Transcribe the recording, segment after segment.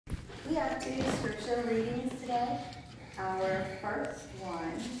We have two scripture readings today. Our first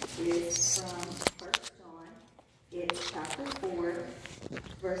one is from 1 John. It's chapter 4,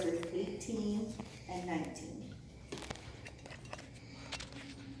 verses 18 and 19.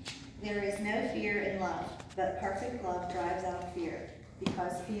 There is no fear in love, but perfect love drives out fear,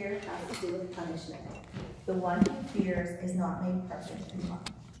 because fear has to do with punishment. The one who fears is not made perfect in love.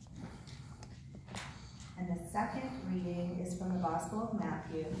 And the second reading is from the Gospel of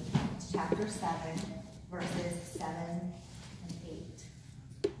Matthew, chapter 7, verses 7 and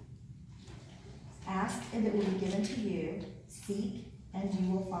 8. Ask and it will be given to you. Seek and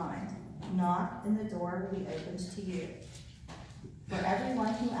you will find. Knock and the door will be opened to you. For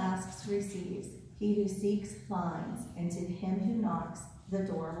everyone who asks receives. He who seeks finds. And to him who knocks, the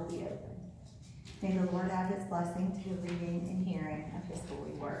door will be opened. May the Lord add his blessing to the reading and hearing of his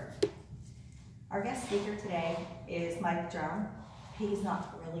holy word. Our guest speaker today is Drumm. He's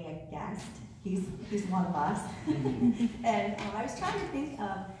not really a guest. He's one of us. And I was trying to think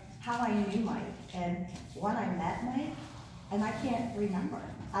of how I knew Mike. And when I met Mike, and I can't remember.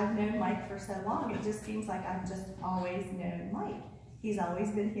 I've known Mike for so long, it just seems like I've just always known Mike. He's always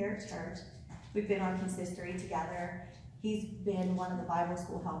been here at church. We've been on consistory together. He's been one of the Bible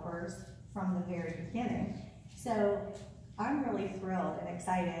school helpers from the very beginning. So I'm really thrilled and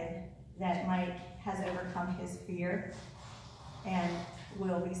excited that Mike has overcome his fear and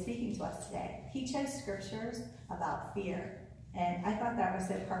will be speaking to us today. He chose scriptures about fear, and I thought that was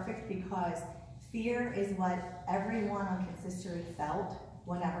so perfect because fear is what everyone on consistory felt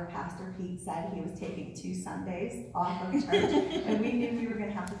whenever Pastor Pete said he was taking 2 Sundays off of church, and we knew we were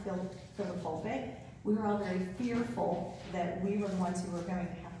going to have to fill the pulpit. We were all very fearful that we were the ones who were going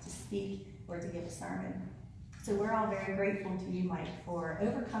to have to speak or to give a sermon. So we're all very grateful to you, Mike, for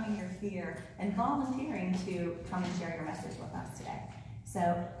overcoming your fear and volunteering to come and share your message with us today. So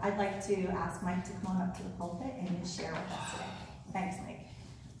I'd like to ask Mike to come on up to the pulpit and just share with us today. Thanks, Mike.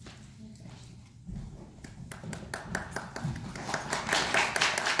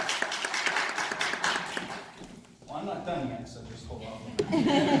 Well, I'm not done yet, so just hold on.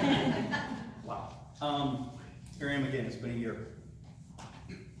 Wow. Here I am again. It's been a year.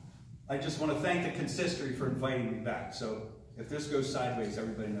 I just want to thank the consistory for inviting me back. So if this goes sideways,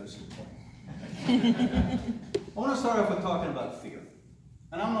 everybody knows who's playing. I want to start off with talking about fear.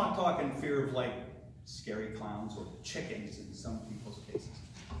 And I'm not talking fear of like scary clowns or chickens in some people's cases.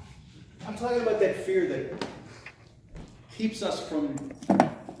 I'm talking about that fear that keeps us from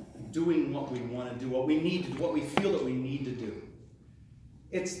doing what we want to do, what we need to do, what we feel that we need to do.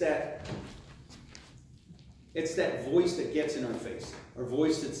 It's that voice that gets in our face. Our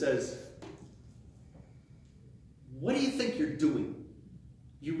voice that says, what do you think you're doing?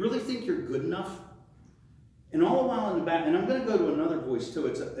 You really think you're good enough? And all the while in the back, and I'm going to go to another voice too.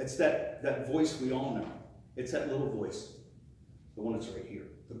 It's that voice we all know. It's that little voice. The one that's right here.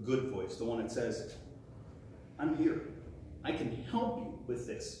 The good voice. The one that says, I'm here. I can help you with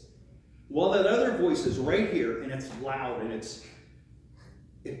this. While that other voice is right here, and it's loud, and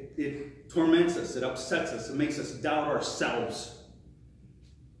it torments us, it upsets us, it makes us doubt ourselves.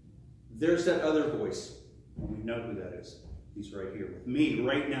 There's that other voice, and we know who that is. He's right here with me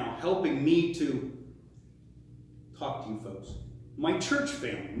right now, helping me to talk to you folks. My church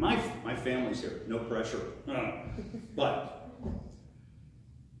family, my family's here, no pressure. But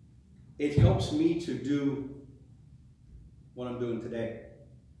it helps me to do what I'm doing today.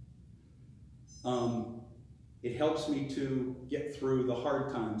 It helps me to get through the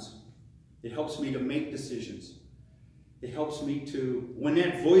hard times. It helps me to make decisions. It helps me to, when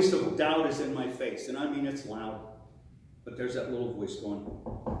that voice of doubt is in my face, and I mean it's loud, but there's that little voice going,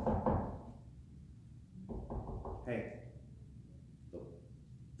 hey,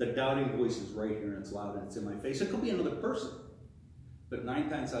 the doubting voice is right here and it's loud and it's in my face. It could be another person, but 9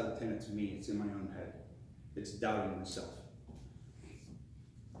 times out of 10 it's me, it's in my own head. It's doubting myself.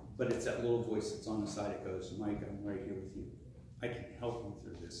 But it's that little voice that's on the side that goes, Mike, I'm right here with you. I can help you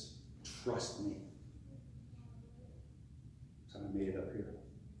through this. Trust me. So I made it up here.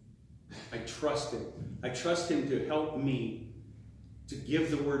 I trust him. I trust him to help me to give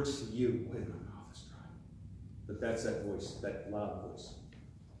the words to you. Wait, my mouth is dry. But that's that voice, that loud voice.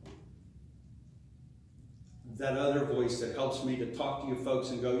 That other voice that helps me to talk to you folks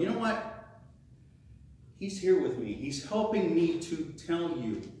and go, you know what? He's here with me. He's helping me to tell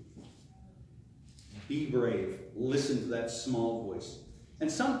you. Be brave. Listen to that small voice. And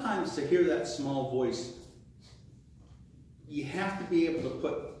sometimes to hear that small voice, you have to be able to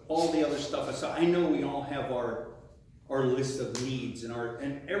put all the other stuff aside. I know we all have our list of needs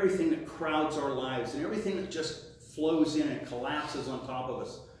and everything that crowds our lives and everything that just flows in and collapses on top of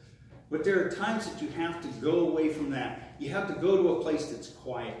us. But there are times that you have to go away from that. You have to go to a place that's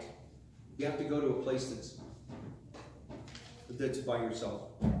quiet. You have to go to a place that's by yourself.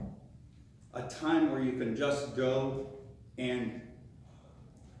 A time where you can just go and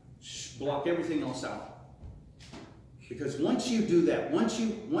block everything else out. Because once you do that, once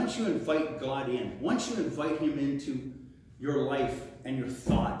you invite God in, once you invite him into your life and your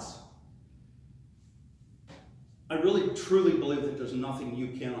thoughts, I really truly believe that there's nothing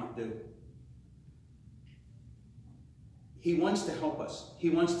you cannot do. He wants to help us. He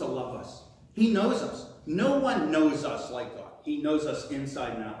wants to love us. He knows us. No one knows us like God. He knows us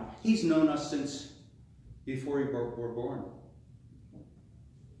inside and out. He's known us since before we were born.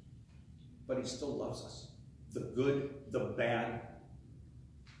 But he still loves us. The good, the bad,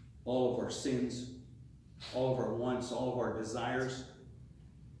 all of our sins, all of our wants, all of our desires.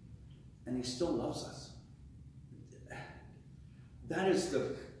 And he still loves us. That is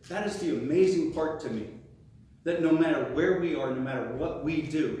the amazing part to me. That no matter where we are, no matter what we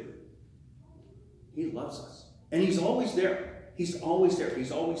do, he loves us. And he's always there. He's always there.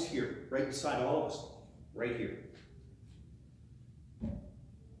 He's always here, right beside all of us, right here.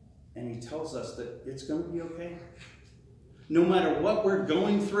 And he tells us that it's going to be okay. No matter what we're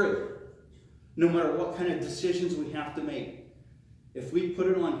going through, no matter what kind of decisions we have to make, if we put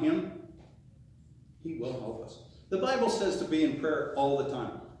it on him, he will help us. The Bible says to be in prayer all the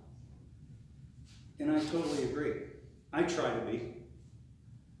time. And I totally agree. I try to be.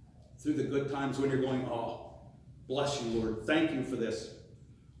 Through the good times when you're going, oh, bless you, Lord. Thank you for this.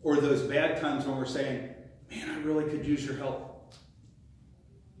 Or those bad times when we're saying, man, I really could use your help.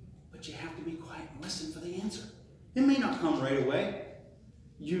 But you have to be quiet and listen for the answer. It may not come right away.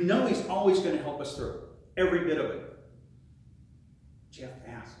 You know he's always going to help us through every bit of it. But you have to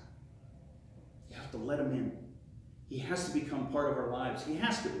ask. You have to let him in. He has to become part of our lives. He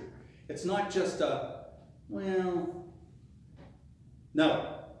has to be. It's not just well,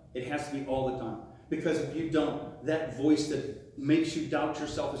 no. It has to be all the time. Because if you don't, that voice that makes you doubt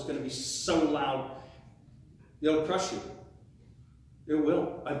yourself is going to be so loud, it'll crush you. It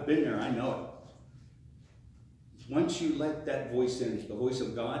will. I've been there. I know it. Once you let that voice in, the voice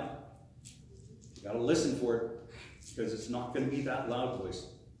of God, you got to listen for it, because it's not going to be that loud voice.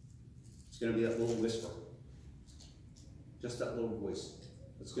 It's going to be that little whisper. Just that little voice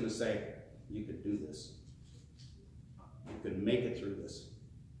that's going to say, you can do this. You can make it through this.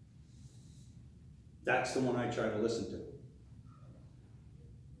 That's the one I try to listen to.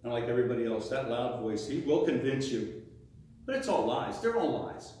 And like everybody else, that loud voice, he will convince you. But it's all lies. They're all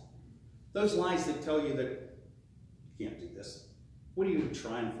lies. Those lies that tell you that you can't do this. What are you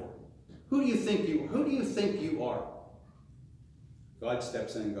trying for? Who do you think you are? God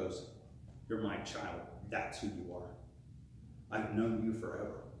steps in and goes, you're my child. That's who you are. I've known you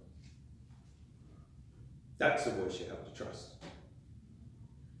forever. That's the voice you have to trust.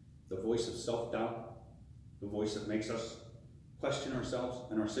 The voice of self-doubt, the voice that makes us question ourselves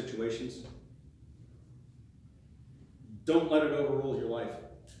and our situations. Don't let it overrule your life.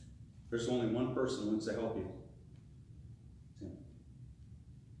 There's only one person who wants to help you. It's him.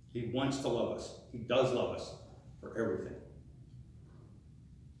 He wants to love us. He does love us for everything.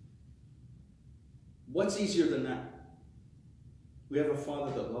 What's easier than that? We have a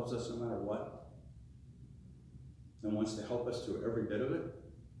Father that loves us no matter what, and wants to help us through every bit of it.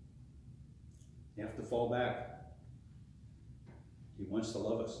 You have to fall back. He wants to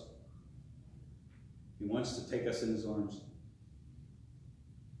love us. He wants to take us in his arms.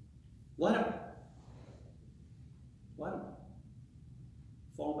 Let him. Let him.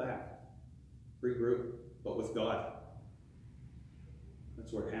 Fall back. Regroup, but with God.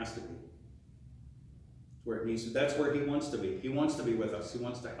 That's where it has to be. That's where it needs to. That's where he wants to be. He wants to be with us. He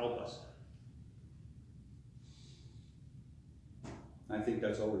wants to help us. I think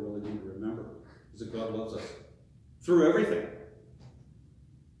that's all we really need to remember, is that God loves us through everything.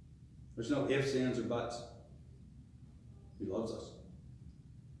 There's no ifs, ands, or buts. He loves us.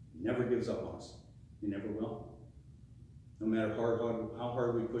 He never gives up on us. He never will. No matter how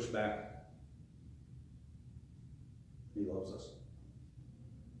hard we push back, he loves us.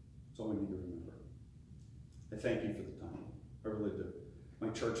 That's all we need to remember. I thank you for the time. I really do. My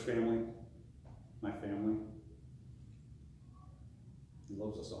church family, my family. He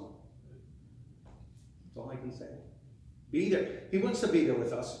loves us all. That's all I can say. Be there. He wants to be there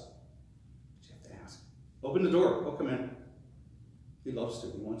with us. But you have to ask. Open the door. He'll come in. He loves to.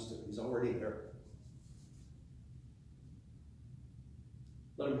 He wants to. He's already there.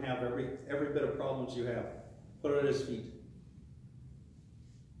 Let him have every bit of problems you have. Put it at his feet.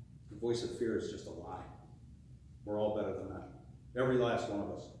 The voice of fear is just a lie. We're all better than that. Every last one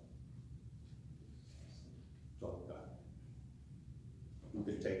of us. You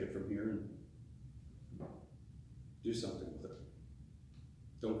can take it from here and do something with it.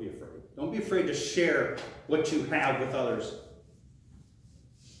 Don't be afraid. Don't be afraid to share what you have with others.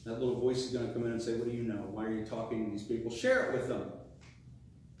 That little voice is going to come in and say, what do you know? Why are you talking to these people? Share it with them.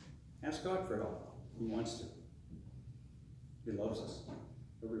 Ask God for help. He wants to. He loves us.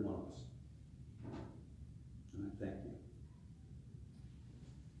 Every one of us. And I thank you.